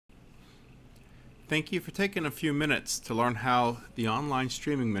Thank you for taking a few minutes to learn how the online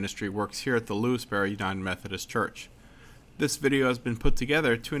streaming ministry works here at the Lewisberry United Methodist Church. This video has been put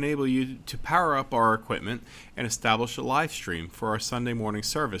together to enable you to power up our equipment and establish a live stream for our Sunday morning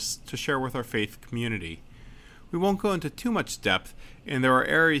service to share with our faith community. We won't go into too much depth, and there are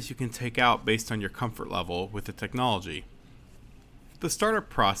areas you can take out based on your comfort level with the technology. The startup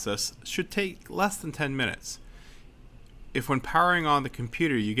process should take less than 10 minutes. If when powering on the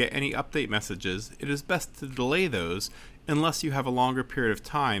computer you get any update messages, it is best to delay those unless you have a longer period of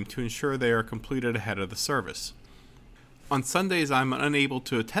time to ensure they are completed ahead of the service. On Sundays I'm unable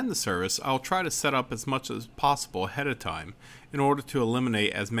to attend the service, I'll try to set up as much as possible ahead of time in order to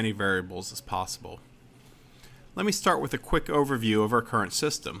eliminate as many variables as possible. Let me start with a quick overview of our current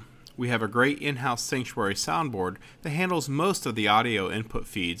system. We have a great in-house sanctuary soundboard that handles most of the audio input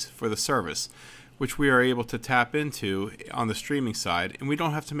feeds for the service, which we are able to tap into on the streaming side, and we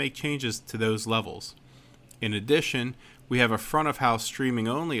don't have to make changes to those levels. In addition, we have a front-of-house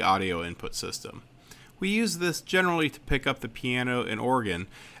streaming-only audio input system. We use this generally to pick up the piano and organ,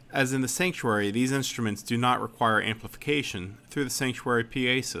 as in the sanctuary these instruments do not require amplification through the sanctuary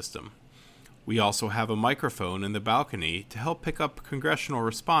PA system. We also have a microphone in the balcony to help pick up congregational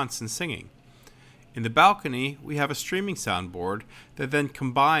response and singing. In the balcony, we have a streaming soundboard that then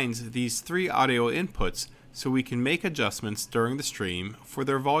combines these three audio inputs so we can make adjustments during the stream for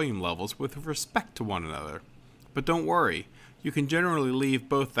their volume levels with respect to one another. But don't worry, you can generally leave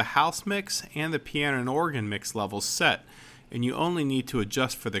both the house mix and the piano and organ mix levels set, and you only need to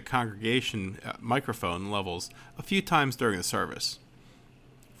adjust for the congregation microphone levels a few times during the service.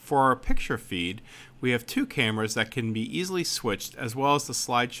 For our picture feed, we have two cameras that can be easily switched as well as the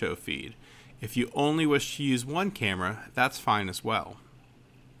slideshow feed. If you only wish to use one camera, that's fine as well.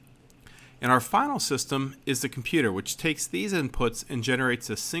 And our final system is the computer, which takes these inputs and generates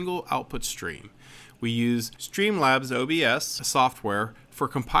a single output stream. We use Streamlabs OBS software for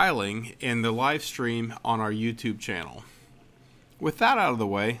compiling in the live stream on our YouTube channel. With that out of the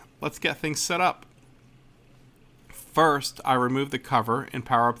way, let's get things set up. First, I remove the cover and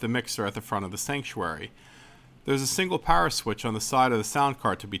power up the mixer at the front of the sanctuary. There's a single power switch on the side of the sound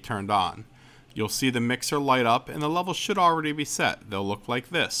card to be turned on. You'll see the mixer light up and the levels should already be set. They'll look like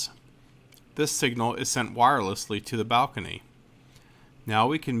this. This signal is sent wirelessly to the balcony. Now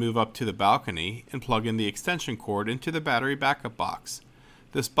we can move up to the balcony and plug in the extension cord into the battery backup box.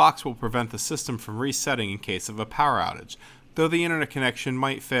 This box will prevent the system from resetting in case of a power outage, though the internet connection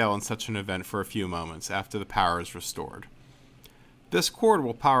might fail in such an event for a few moments after the power is restored. This cord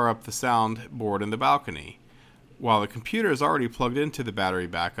will power up the soundboard in the balcony. While the computer is already plugged into the battery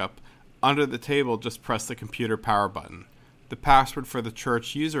backup, under the table just press the computer power button. The password for the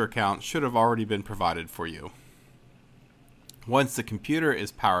church user account should have already been provided for you. Once the computer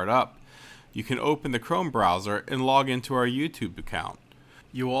is powered up, you can open the Chrome browser and log into our YouTube account.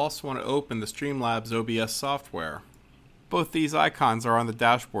 You will also want to open the Streamlabs OBS software. Both these icons are on the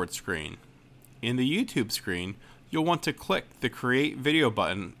dashboard screen. In the YouTube screen, you'll want to click the Create Video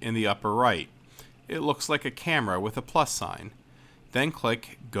button in the upper right. It looks like a camera with a plus sign. Then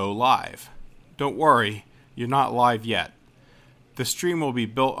click Go Live. Don't worry, you're not live yet. The stream will be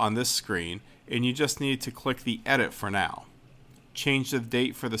built on this screen, and you just need to click the Edit for now. Change the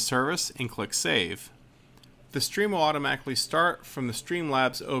date for the service and click Save. The stream will automatically start from the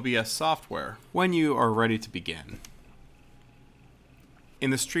Streamlabs OBS software when you are ready to begin.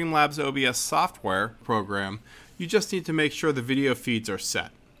 In the Streamlabs OBS software program, you just need to make sure the video feeds are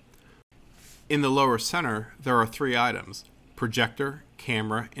set. In the lower center, there are three items: projector,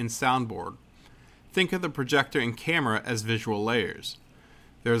 camera, and soundboard. Think of the projector and camera as visual layers.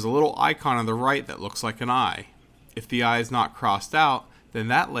 There's a little icon on the right that looks like an eye. If the eye is not crossed out, then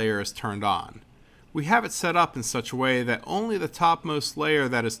that layer is turned on. We have it set up in such a way that only the topmost layer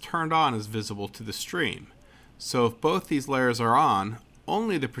that is turned on is visible to the stream. So if both these layers are on,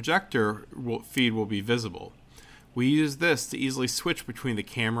 only the projector feed will be visible. We use this to easily switch between the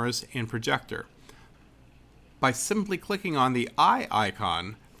cameras and projector. By simply clicking on the eye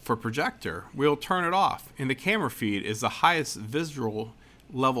icon for projector, we'll turn it off, and the camera feed is the highest visual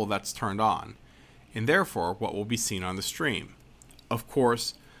level that's turned on, and therefore what will be seen on the stream. Of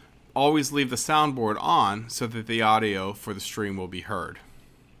course, always leave the soundboard on so that the audio for the stream will be heard.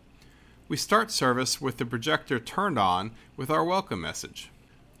 We start service with the projector turned on with our welcome message.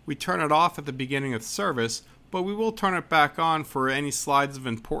 We turn it off at the beginning of the service, but we will turn it back on for any slides of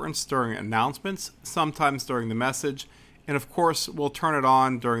importance during announcements, sometimes during the message, and of course we'll turn it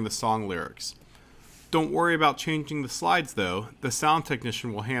on during the song lyrics. Don't worry about changing the slides though, the sound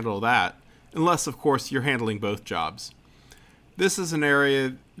technician will handle that, unless of course you're handling both jobs. This is an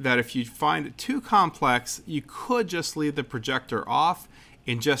area that if you find it too complex, you could just leave the projector off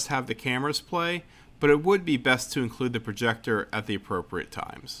and just have the cameras play, but it would be best to include the projector at the appropriate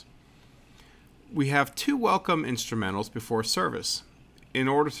times. We have 2 welcome instrumentals before service. In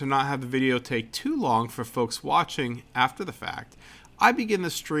order to not have the video take too long for folks watching after the fact, I begin the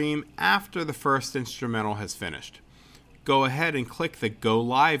stream after the first instrumental has finished. Go ahead and click the Go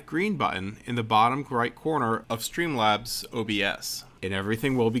Live green button in the bottom right corner of Streamlabs OBS, and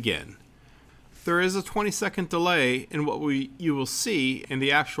everything will begin. There is a 20-second delay in what you will see in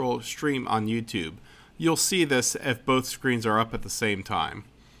the actual stream on YouTube. You'll see this if both screens are up at the same time.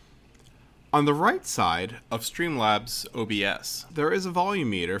 On the right side of Streamlabs OBS, there is a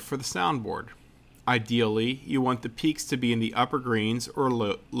volume meter for the soundboard. Ideally, you want the peaks to be in the upper greens or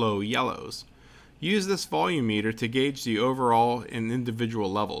low yellows. Use this volume meter to gauge the overall and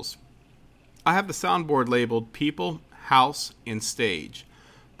individual levels. I have the soundboard labeled People, House, and Stage.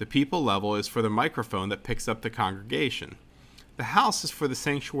 The People level is for the microphone that picks up the congregation. The House is for the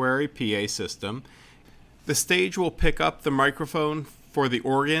sanctuary PA system. The Stage will pick up the microphone for the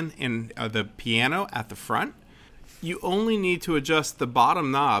organ and the piano at the front. You only need to adjust the bottom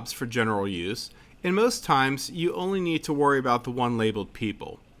knobs for general use, and most times you only need to worry about the one labeled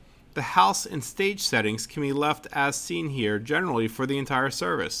People. The House and Stage settings can be left as seen here generally for the entire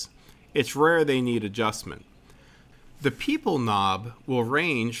service. It's rare they need adjustment. The People knob will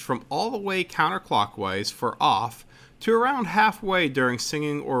range from all the way counterclockwise for off to around halfway during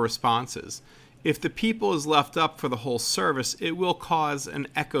singing or responses. If the People is left up for the whole service, it will cause an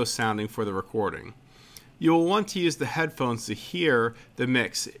echo sounding for the recording. You will want to use the headphones to hear the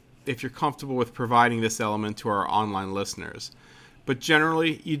mix if you're comfortable with providing this element to our online listeners. But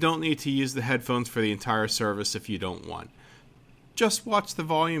generally, you don't need to use the headphones for the entire service if you don't want. Just watch the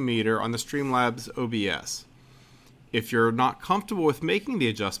volume meter on the Streamlabs OBS. If you're not comfortable with making the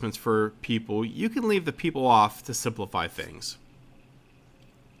adjustments for People, you can leave the People off to simplify things.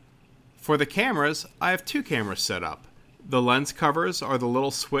 For the cameras, I have 2 cameras set up. The lens covers are the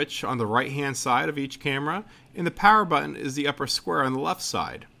little switch on the right-hand side of each camera, and the power button is the upper square on the left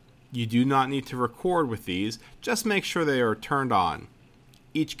side. You do not need to record with these, just make sure they are turned on.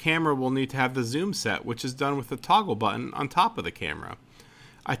 Each camera will need to have the zoom set, which is done with the toggle button on top of the camera.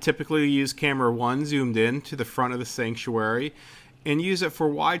 I typically use camera 1 zoomed in to the front of the sanctuary and use it for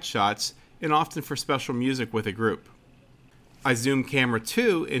wide shots and often for special music with a group. I zoom camera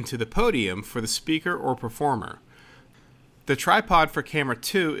 2 into the podium for the speaker or performer. The tripod for camera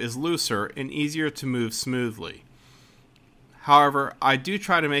 2 is looser and easier to move smoothly. However, I do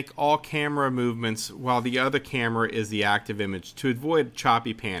try to make all camera movements while the other camera is the active image to avoid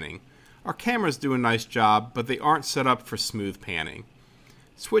choppy panning. Our cameras do a nice job, but they aren't set up for smooth panning.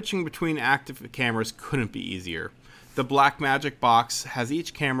 Switching between active cameras couldn't be easier. The Blackmagic box has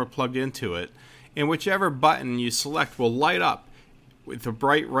each camera plugged into it, and whichever button you select will light up with a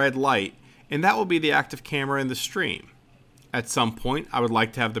bright red light, and that will be the active camera in the stream. At some point, I would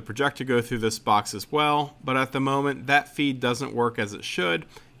like to have the projector go through this box as well, but at the moment that feed doesn't work as it should,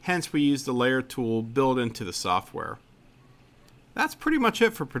 hence we use the layer tool built into the software. That's pretty much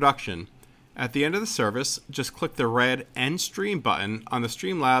it for production. At the end of the service, just click the red End Stream button on the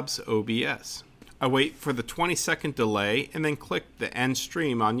Streamlabs OBS. I wait for the 20-second delay and then click the End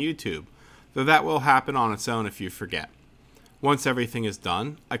Stream on YouTube, though that will happen on its own if you forget. Once everything is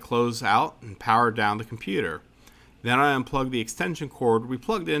done, I close out and power down the computer. Then I unplug the extension cord we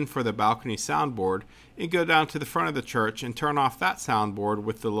plugged in for the balcony soundboard and go down to the front of the church and turn off that soundboard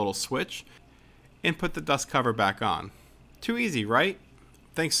with the little switch and put the dust cover back on. Too easy, right?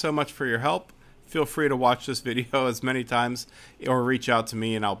 Thanks so much for your help. Feel free to watch this video as many times or reach out to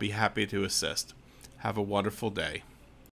me and I'll be happy to assist. Have a wonderful day.